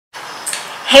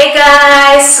Hey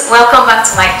guys, welcome back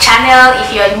to my channel.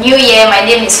 If you're new here, my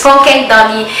name is Fonkeng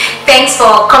Dolly. Thanks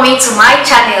for coming to my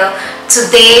channel.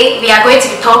 Today we are going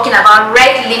to be talking about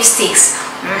red lipsticks.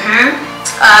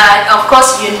 Of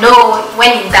course, you know,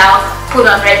 when in doubt, put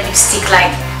on red lipstick.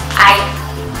 Like, I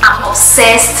am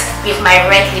obsessed with my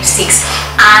red lipsticks,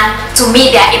 and to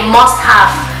me they are a must-have.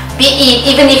 Be it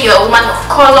even if you're a woman of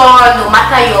color, no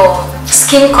matter your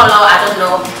skin color, I don't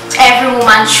know, every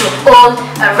woman should own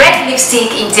a red lipstick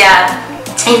in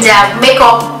their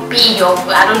makeup, be your,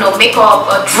 I don't know, makeup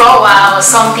drawer or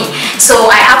something. So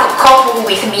I have a couple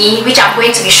with me which I'm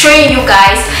going to be showing you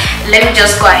guys. Let me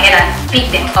just go ahead and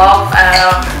pick them up.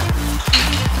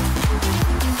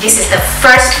 This is the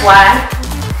first one.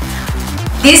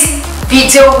 This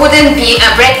video wouldn't be a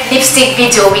red lipstick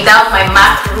video without my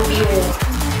MAC Ruby Woo.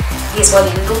 This is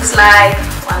what it looks like.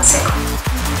 One second.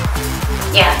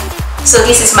 Yeah, so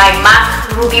this is my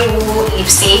MAC Ruby Woo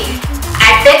lipstick.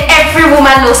 I bet every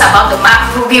woman knows about the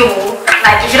MAC Ruby Woo.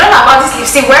 Like, if you don't know about this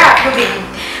lipstick, where have you been?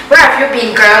 Where have you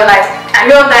been, girl? Like, are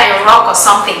you under a rock or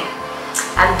something?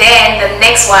 And then the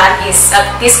next one is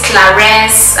this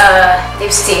Clarins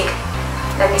lipstick.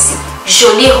 Let me see.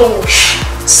 Jolie Rouge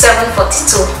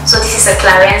 742. So this is a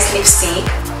Clarins lipstick.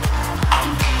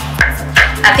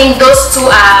 I think those two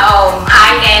are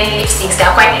high-end lipsticks. They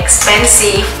are quite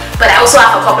expensive, but I also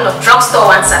have a couple of drugstore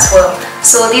ones as well.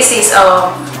 So this is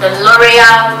the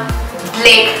L'Oreal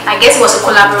Blake. I guess it was a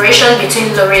collaboration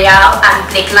between L'Oreal and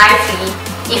Blake Lively.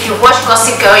 If you watch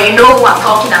Gossip Girl, you know who I'm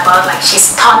talking about. Like,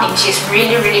 she's stunning. She's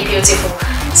really, really beautiful.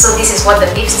 So this is what the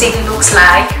lipstick looks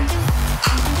like.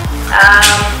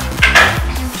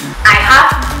 I have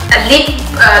a lip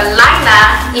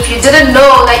liner. If you didn't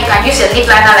know that you can use your lip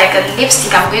liner like a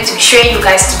lipstick, I'm going to be showing you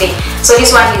guys today. So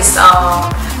this one is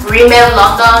Rimmel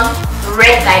London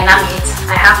Red Dynamite.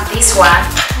 I have this one,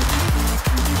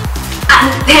 and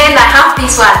then I have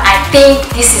this one. I think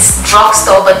this is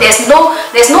drugstore, but there's no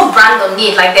brand on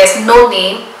it. Like, there's no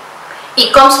name.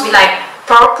 It comes with like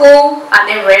purple and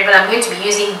then red, but I'm going to be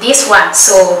using this one.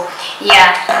 So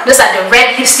yeah, those are the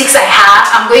red lipsticks I have.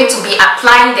 I'm going to be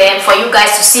applying them for you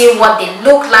guys to see what they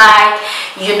look like,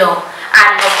 you know.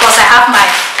 And of course, I have my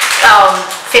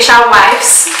facial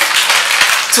wipes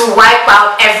to wipe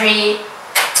out every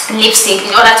lipstick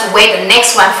in order to wear the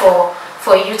next one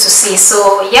for you to see.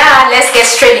 So yeah, let's get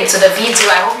straight into the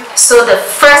video. So the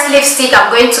first lipstick I'm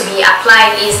going to be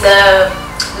applying is the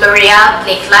L'Oreal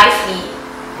Blake Lively.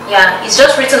 Yeah, it's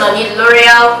just written on it,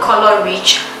 L'Oreal Color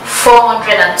Rich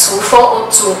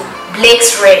 402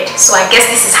 Blake's Red. So I guess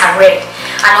this is her red.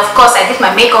 And of course, I did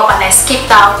my makeup and I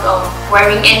skipped out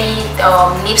wearing any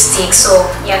lipstick. So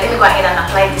yeah, let me go ahead and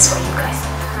apply this for you guys.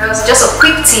 Just a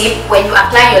quick tip: when you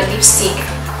apply your lipstick,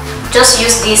 just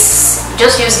use this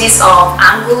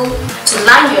angle to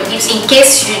line your lips in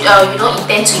case you don't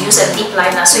intend to use a lip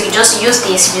liner. So you just use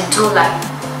this. You do like,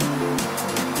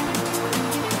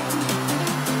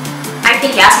 I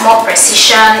think it has more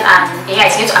precision, and yeah,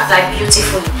 it's going to apply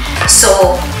beautifully.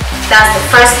 So that's the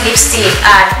first lipstick.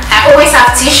 And I always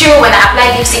have tissue when I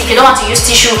apply lipstick. If you don't want to use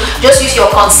tissue, just use your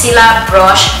concealer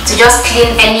brush to just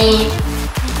clean any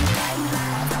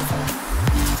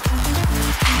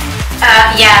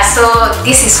yeah, so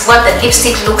this is what the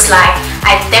lipstick looks like.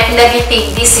 I definitely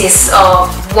think this is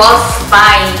worth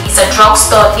buying. It's a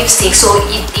drugstore lipstick, so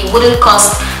it wouldn't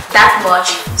cost that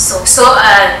much. So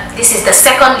this is the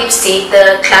second lipstick,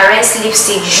 the Clarins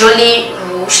lipstick Jolie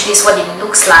Rouge. This is what it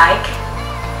looks like.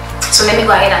 So let me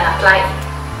go ahead and apply it.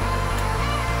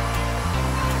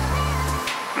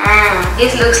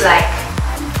 This looks like,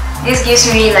 this gives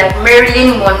me like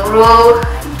Marilyn Monroe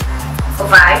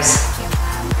vibes.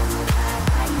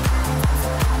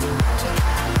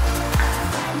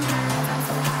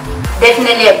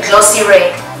 Definitely a glossy red,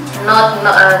 not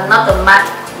a matte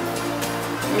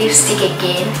lipstick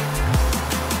again.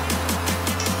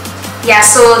 Yeah,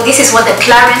 so this is what the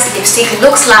Clarins lipstick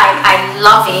looks like. I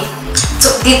love it.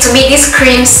 To me, this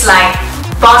screams like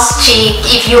boss chic.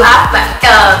 If you have like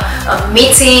a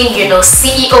meeting, you know,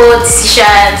 CEO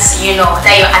decisions, you know,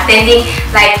 that you're attending,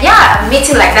 like, yeah, a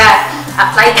meeting like that,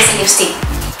 apply this lipstick.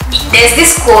 There's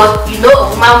this quote, you know,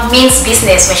 a woman means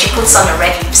business when she puts on a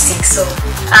red lipstick. So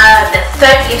the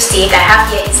third lipstick I have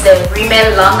here is the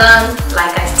Rimmel London.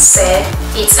 Like I said,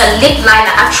 it's a lip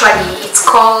liner. Actually, it's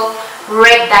called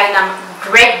Red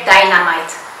Dynamite.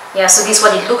 Yeah, so this is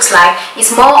what it looks like.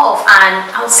 It's more of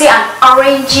an, I would say, an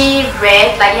orangey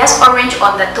red. Like, it has orange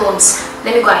undertones.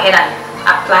 Let me go ahead and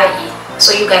apply it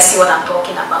so you guys see what I'm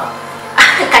talking about.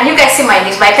 Can you guys see my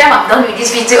lips? By the time I'm done with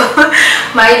this video,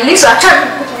 my lips will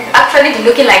actually be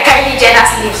looking like Kylie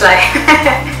Jenner's lips. Like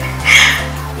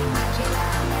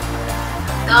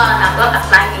done. I'm done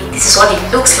applying it. This is what it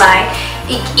looks like.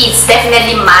 It's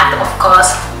definitely matte, of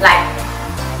course. Like,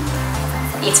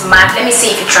 it's matte. Let me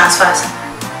see if it transfers.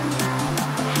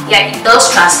 Yeah, it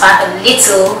does transfer a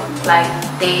little, like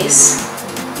this.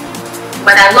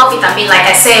 But I love it. I mean, like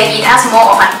I said, it has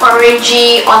more of an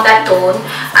orangey undertone,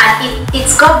 and it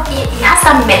has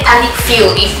that metallic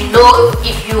feel. If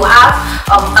you have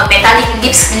a metallic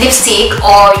lipstick,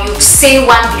 or you've seen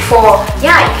one before,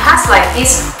 yeah, it has like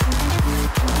this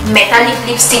metallic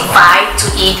lipstick vibe to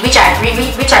it, which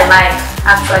I like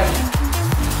actually.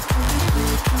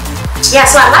 Yeah,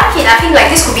 so I like it. I think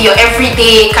like this could be your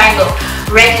everyday kind of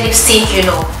red lipstick, you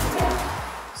know.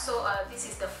 So this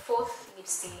is the fourth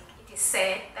lipstick.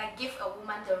 Said that give a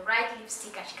woman the right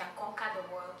lipstick and she can conquer the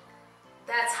world.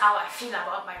 That's how I feel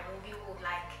about my Ruby Woo.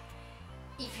 Like,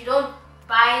 if you don't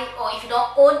buy or if you don't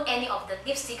own any of the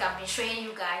lipstick I've been showing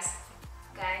you guys,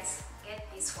 get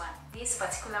this one. This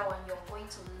particular one, you're going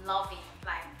to love it.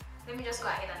 Like, let me just go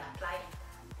ahead and apply it.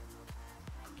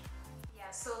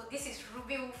 Yeah, so this is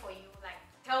Ruby Woo for you. Like,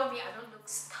 tell me I don't look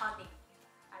stunning.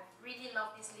 I really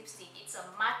love this lipstick. It's a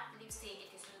matte lipstick.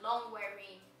 It is long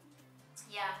wearing.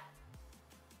 Yeah,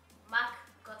 Mark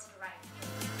got it right.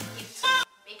 Into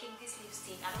making this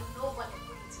lipstick. I don't know what they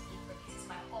put into it, but this is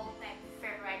my all-time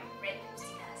favorite red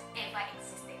lipstick that has ever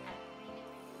existed. I really,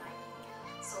 really like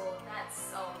it. So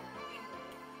that's Ruby Woo.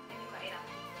 Let me go ahead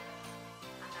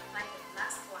and apply the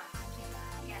last one.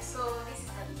 Yeah, so this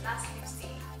is the last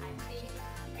lipstick. I think it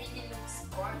really looks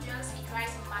gorgeous. It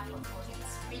dries matte, of course.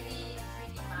 It's really,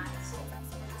 really matte. So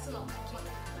there's also a lot of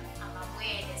I'm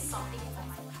aware there's something for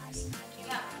my eyes.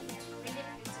 Yeah, it's really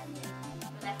beautiful.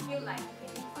 I feel like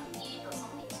maybe if I eat or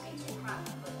something is going to crack,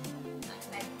 but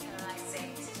like I said,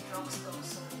 this is drugstore,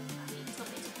 so I mean, it's not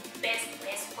going to be the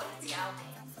best quality out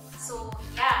there. So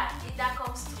yeah, that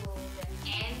comes to the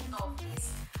end of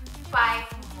these 5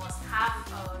 must-have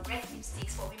red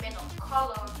lipsticks for women of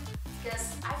color,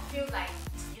 because I feel like,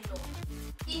 you know,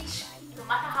 no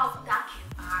matter how dark you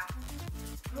are,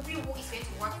 Ruby Woo is going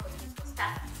to work for you for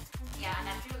starters. Yeah,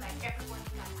 and I feel like everybody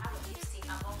can have a lipstick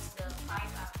amongst the 5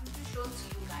 I've shown to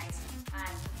you guys. And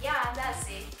yeah, that's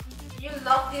it. If you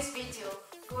love this video,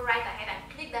 go right ahead and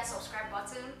click that subscribe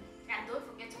button, and don't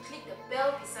forget to click the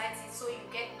bell beside it so you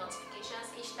get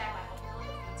notifications each time I upload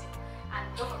a video. And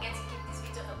don't forget to give this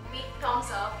video a big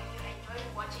thumbs up if you enjoyed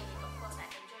watching it. Of course, I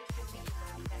enjoyed filming it for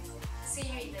you guys. See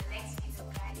you in the next video,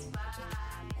 guys.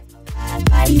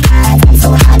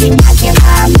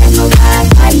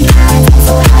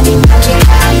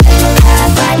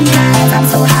 Bye.